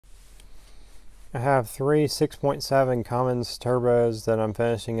I have three 6.7 Cummins turbos that I'm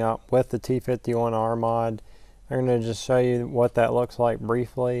finishing up with the T51r mod. I'm going to just show you what that looks like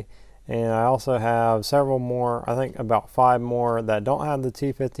briefly. And I also have several more, I think about 5 more that don't have the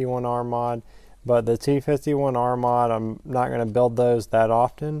T51r mod. But the T51r mod, I'm not going to build those that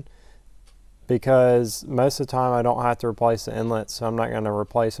often because most of the time I don't have to replace the inlets, so I'm not going to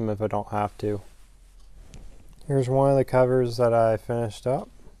replace them if I don't have to. Here's one of the covers that I finished up.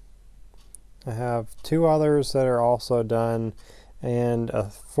 I have 2 others that are also done and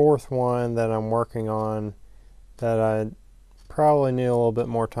a 4th one that I'm working on that I probably need a little bit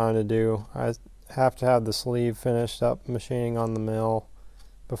more time to do. I have to have the sleeve finished up machining on the mill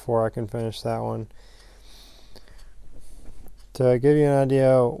before I can finish that one. To give you an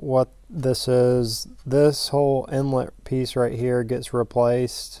idea what this is, this whole inlet piece right here gets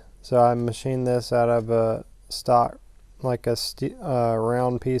replaced. So I machined this out of a stock, like a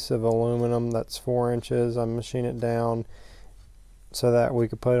round piece of aluminum that's 4 inches. I machine it down so that we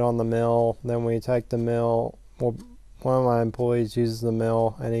could put it on the mill. Then we take the mill, well, one of my employees uses the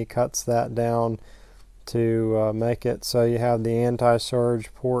mill and he cuts that down to make it so you have the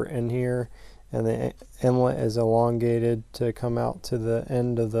anti-surge port in here and the inlet is elongated to come out to the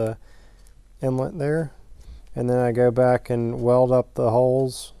end of the inlet there. And then I go back and weld up the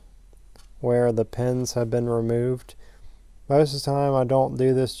holes where the pins have been removed. Most of the time I don't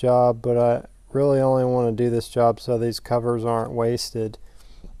do this job, but I really only want to do this job so these covers aren't wasted.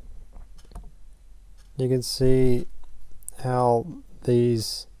 You can see how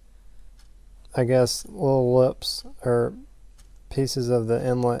these, I guess, little lips or pieces of the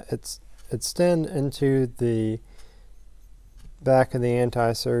inlet extend into the back of the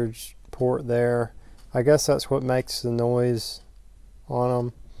anti-surge port there. I guess that's what makes the noise on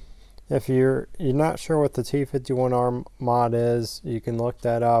them. If you're not sure what the T51r mod is, you can look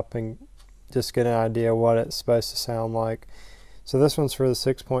that up and just get an idea what it's supposed to sound like. So this one's for the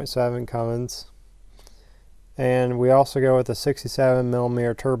 6.7 Cummins. And we also go with a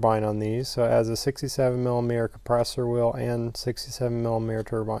 67mm turbine on these. So it has a 67mm compressor wheel and 67mm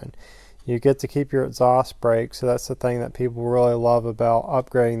turbine. You get to keep your exhaust brake, so that's the thing that people really love about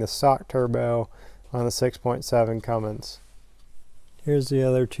upgrading the stock turbo on the 6.7 Cummins. Here's the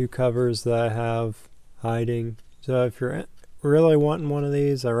other 2 covers that I have hiding. So if you're really wanting one of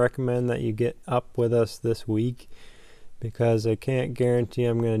these, I recommend that you get up with us this week because I can't guarantee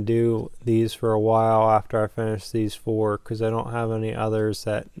I'm going to do these for a while after I finish these 4 because I don't have any others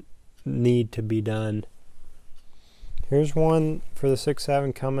that need to be done. Here's one for the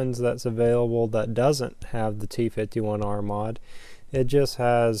 6.7 Cummins that's available that doesn't have the T51r mod. It just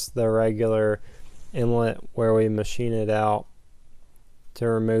has the regular inlet where we machine it out to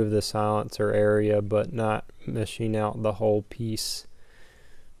remove the silencer area but not machine out the whole piece.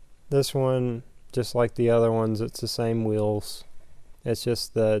 This one, just like the other ones, it's the same wheels. It's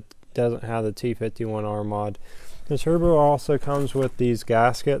just that it doesn't have the T51r mod. The turbo also comes with these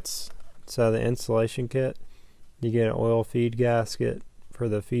gaskets. So the installation kit, you get an oil feed gasket for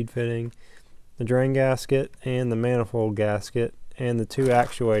the feed fitting, the drain gasket and the manifold gasket, and the 2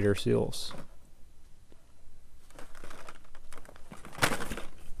 actuator seals.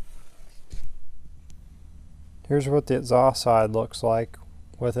 Here's what the exhaust side looks like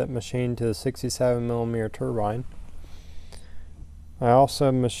with it machined to the 67mm turbine. I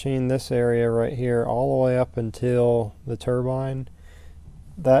also machined this area right here all the way up until the turbine.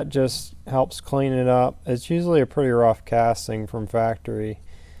 That just helps clean it up. It's usually a pretty rough casting from factory,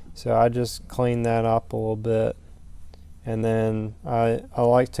 so I just clean that up a little bit. And then I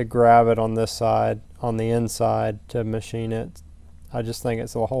like to grab it on this side, on the inside, to machine it. I just think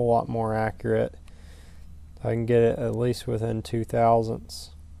it's a whole lot more accurate. I can get it at least within 2 thousandths.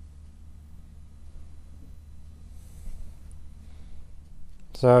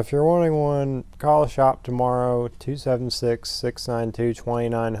 So if you're wanting one, call the shop tomorrow,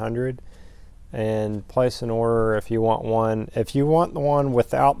 276-692-2900, and place an order if you want one. If you want the one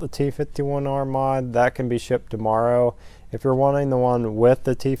without the T51r mod, that can be shipped tomorrow. If you're wanting the one with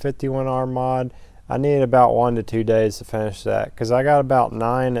the T51r mod, I need about 1 to 2 days to finish that because I got about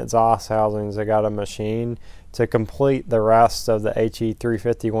 9 exhaust housings I got to machine to complete the rest of the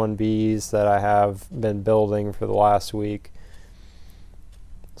He351vs that I have been building for the last week.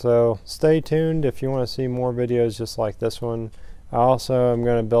 So stay tuned if you want to see more videos just like this one. I also am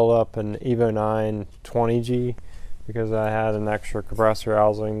going to build up an Evo 9 20G because I had an extra compressor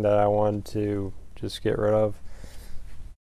housing that I wanted to just get rid of.